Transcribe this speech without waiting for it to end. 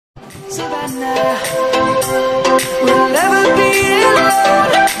Savannah, we'll never be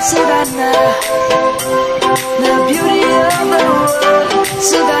alone. Savannah, the beauty of the world.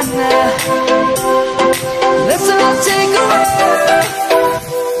 Savannah, let's all take a walk.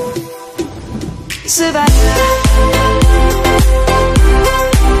 Savannah.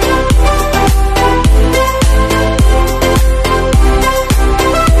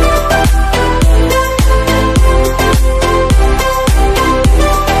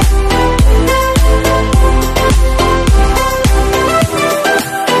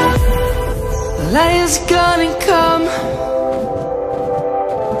 Lion's gonna come.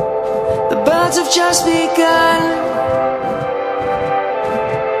 The birds have just begun.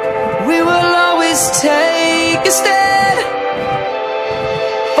 We will always take a stand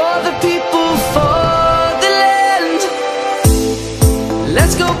for the people, for the land.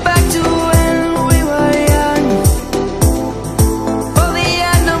 Let's go back to when we were young. For the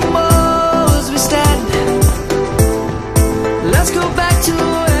animals we stand. Let's go back to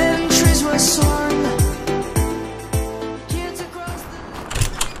when trees were soaring.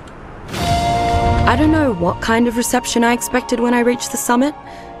 I don't know what kind of reception I expected when I reached the summit,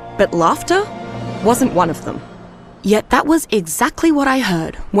 but laughter wasn't one of them. Yet that was exactly what I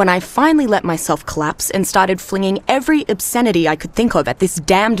heard when I finally let myself collapse and started flinging every obscenity I could think of at this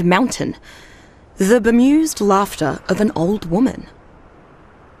damned mountain. The bemused laughter of an old woman.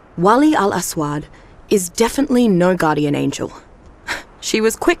 Wali al-Aswad is definitely no guardian angel. She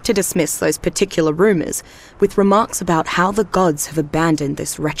was quick to dismiss those particular rumors with remarks about how the gods have abandoned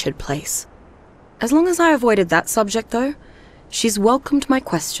this wretched place. As long as I avoided that subject, though, she's welcomed my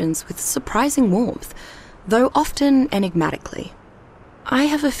questions with surprising warmth, though often enigmatically. I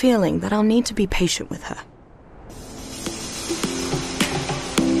have a feeling that I'll need to be patient with her.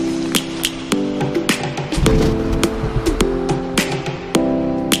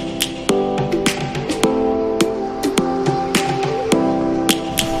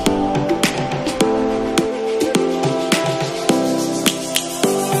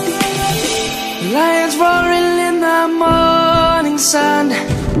 Lions roaring in the morning sun,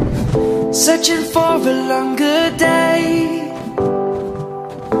 searching for a longer day.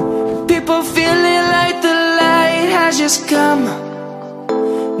 People feeling like the light has just come.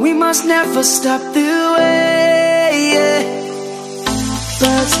 We must never stop the way.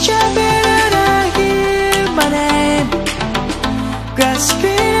 Birds chirping